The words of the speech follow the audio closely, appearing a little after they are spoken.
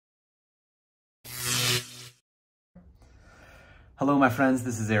Hello my friends,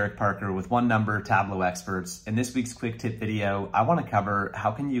 this is Eric Parker with One Number Tableau Experts. In this week's quick tip video, I want to cover how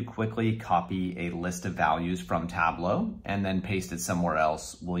can you quickly copy a list of values from Tableau and then paste it somewhere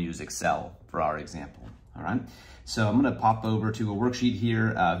else. We'll use Excel for our example, all right? So I'm going to pop over to a worksheet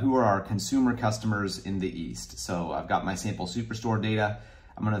here. Who are our consumer customers in the East? So I've got my sample superstore data.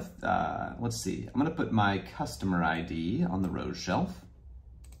 I'm going to, let's see, I'm going to put my customer ID on the rows shelf,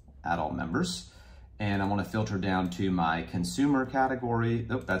 add all members. And I want to filter down to my consumer category.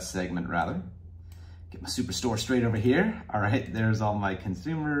 Oh, that's segment rather. Get my superstore straight over here. All right, there's all my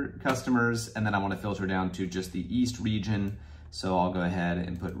consumer customers. And then I want to filter down to just the East region. So I'll go ahead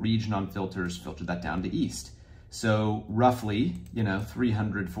and put region on filters, filter that down to East. So roughly,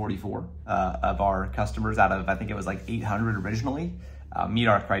 344 of our customers out of, I think it was like 800 originally, meet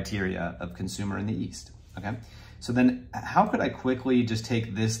our criteria of consumer in the East, okay? So then how could I quickly just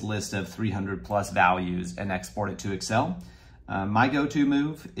take this list of 300 plus values and export it to Excel? My go-to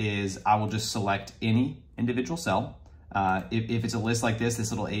move is I will just select any individual cell. If it's a list like this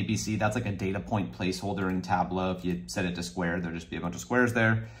little ABC, that's like a data point placeholder in Tableau. If you set it to square, there'll just be a bunch of squares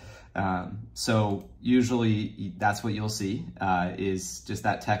there. So usually that's what you'll see is just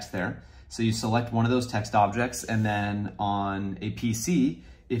that text there. So you select one of those text objects, and then on a PC,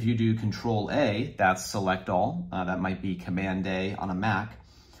 if you do Control A, that's select all. That might be Command A on a Mac.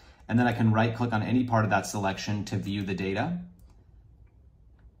 And then I can right click on any part of that selection to view the data.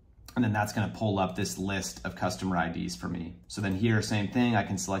 And then that's gonna pull up this list of customer IDs for me. So then here, same thing, I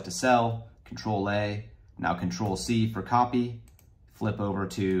can select a cell, Control A, now Control C for copy, flip over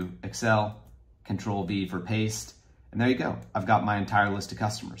to Excel, Control V for paste, and there you go. I've got my entire list of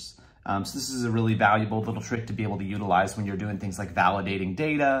customers. So this is a really valuable little trick to be able to utilize when you're doing things like validating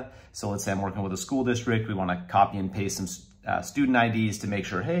data. So let's say I'm working with a school district. We want to copy and paste some student IDs to make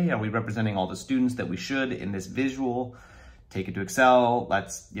sure, hey, are we representing all the students that we should in this visual? Take it to Excel.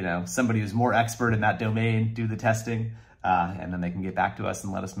 Let's, somebody who's more expert in that domain do the testing, and then they can get back to us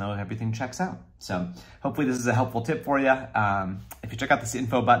and let us know if everything checks out. So hopefully this is a helpful tip for you. If you check out this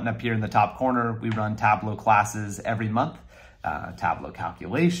info button up here in the top corner, we run Tableau classes every month. Tableau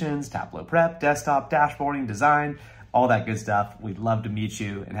calculations, Tableau prep, desktop, dashboarding, design, all that good stuff. We'd love to meet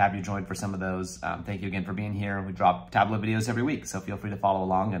you and have you join for some of those. Thank you again for being here. We drop Tableau videos every week, so feel free to follow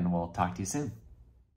along and we'll talk to you soon.